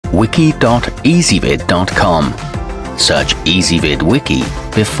wiki.ezvid.com. Search Ezvid Wiki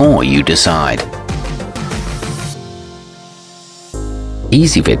before you decide.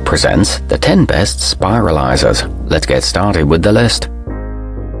 Ezvid presents the 10 best spiralizers. Let's get started with the list.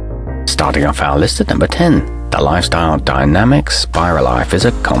 Starting off our list at number 10, the Lifestyle Dynamic Spiralife is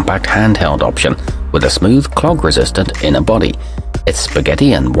a compact handheld option with a smooth clog-resistant inner body. Its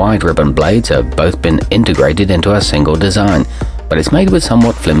spaghetti and wide ribbon blades have both been integrated into a single design, but it's made with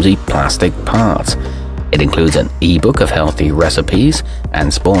somewhat flimsy plastic parts. It includes an e-book of healthy recipes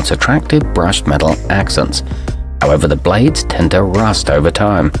and sports attractive brushed metal accents. However, the blades tend to rust over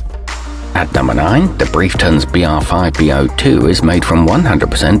time. At number 9, the Brieftons BR5B02 is made from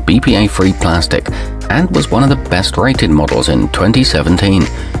 100% BPA-free plastic and was one of the best-rated models in 2017.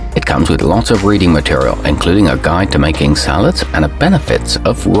 It comes with lots of reading material, including a guide to making salads and a benefits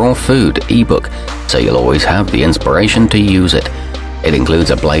of raw food ebook, so you'll always have the inspiration to use it. It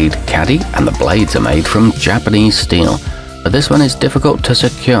includes a blade caddy, and the blades are made from Japanese steel, but this one is difficult to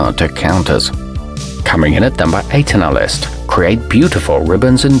secure to counters. Coming in at number 8 on our list, create beautiful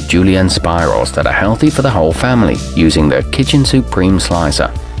ribbons and julienne spirals that are healthy for the whole family using the Kitchen Supreme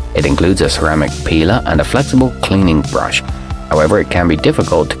Slicer. It includes a ceramic peeler and a flexible cleaning brush. However, it can be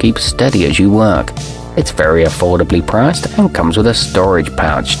difficult to keep steady as you work. It's very affordably priced and comes with a storage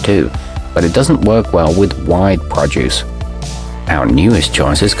pouch too, but it doesn't work well with wide produce. Our newest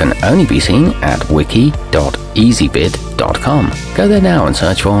choices can only be seen at wiki.ezvid.com. Go there now and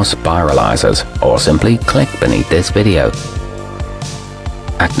search for Spiralizers, or simply click beneath this video.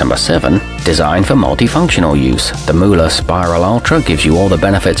 At number 7, designed for multifunctional use, the Mueller Spiral Ultra gives you all the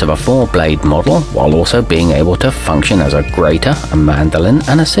benefits of a 4-blade model while also being able to function as a grater, a mandolin,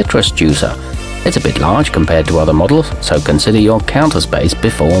 and a citrus juicer. It's a bit large compared to other models, so consider your counter space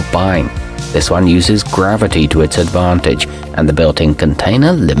before buying. This one uses gravity to its advantage, and the built-in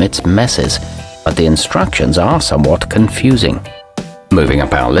container limits messes, but the instructions are somewhat confusing. Moving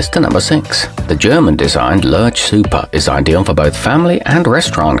up our list to number 6, the German-designed Lurch Super is ideal for both family and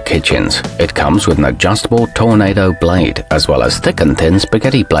restaurant kitchens. It comes with an adjustable tornado blade, as well as thick and thin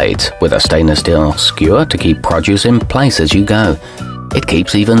spaghetti blades, with a stainless steel skewer to keep produce in place as you go. It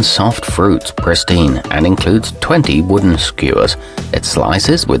keeps even soft fruits pristine and includes 20 wooden skewers. It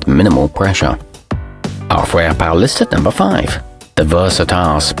slices with minimal pressure. Halfway up our list at number 5. The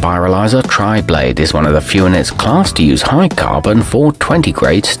versatile Spiralizer Tri-Blade is one of the few in its class to use high-carbon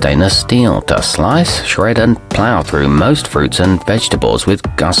 420-grade stainless steel to slice, shred and plow through most fruits and vegetables with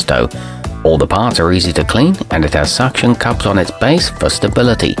gusto. All the parts are easy to clean, and it has suction cups on its base for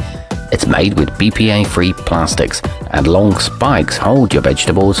stability. It's made with BPA-free plastics, and long spikes hold your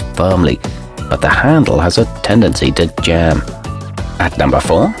vegetables firmly, but the handle has a tendency to jam. At number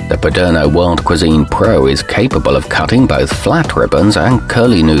 4, the Paderno World Cuisine Pro is capable of cutting both flat ribbons and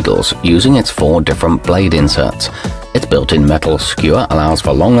curly noodles using its 4 different blade inserts. Its built-in metal skewer allows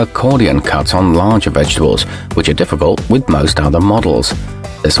for long accordion cuts on larger vegetables, which are difficult with most other models.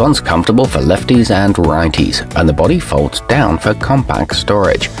 This one's comfortable for lefties and righties, and the body folds down for compact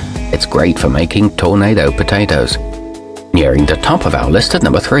storage. It's great for making tornado potatoes. Nearing the top of our list at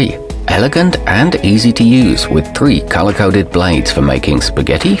number 3, elegant and easy to use with 3 color-coded blades for making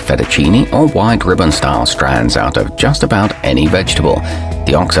spaghetti, fettuccine, or wide ribbon-style strands out of just about any vegetable.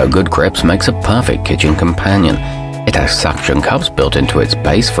 The OXO Good Grips makes a perfect kitchen companion. It has suction cups built into its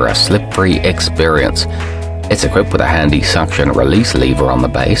base for a slip-free experience. It's equipped with a handy suction release lever on the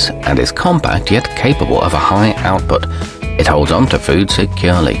base and is compact yet capable of a high output. It holds on to food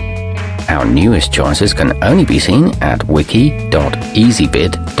securely. Our newest choices can only be seen at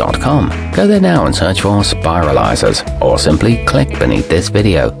wiki.ezvid.com. Go there now and search for Spiralizers, or simply click beneath this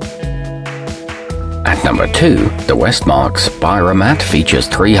video. At number 2, the westmark spiromat features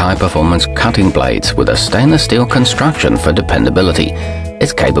 3 high-performance cutting blades with a stainless steel construction for dependability.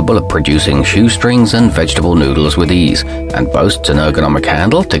 It's capable of producing shoestrings and vegetable noodles with ease, and boasts an ergonomic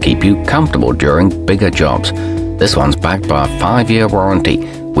handle to keep you comfortable during bigger jobs. This one's backed by a 5-year warranty,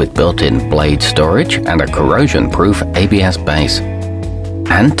 with built-in blade storage and a corrosion-proof ABS base.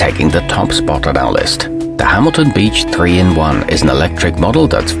 And taking the top spot on our list, the Hamilton Beach 3-in-1 is an electric model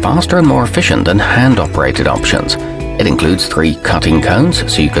that's faster and more efficient than hand-operated options. It includes 3 cutting cones,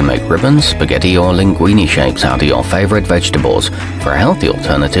 so you can make ribbons, spaghetti or linguine shapes out of your favorite vegetables for a healthy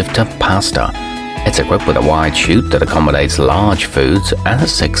alternative to pasta. It's equipped with a wide chute that accommodates large foods and a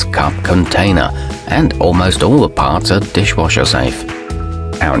 6-cup container, and almost all the parts are dishwasher safe.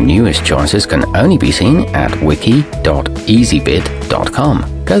 Our newest choices can only be seen at wiki.ezvid.com.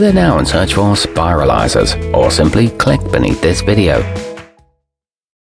 Go there now and search for Spiralizers, or simply click beneath this video.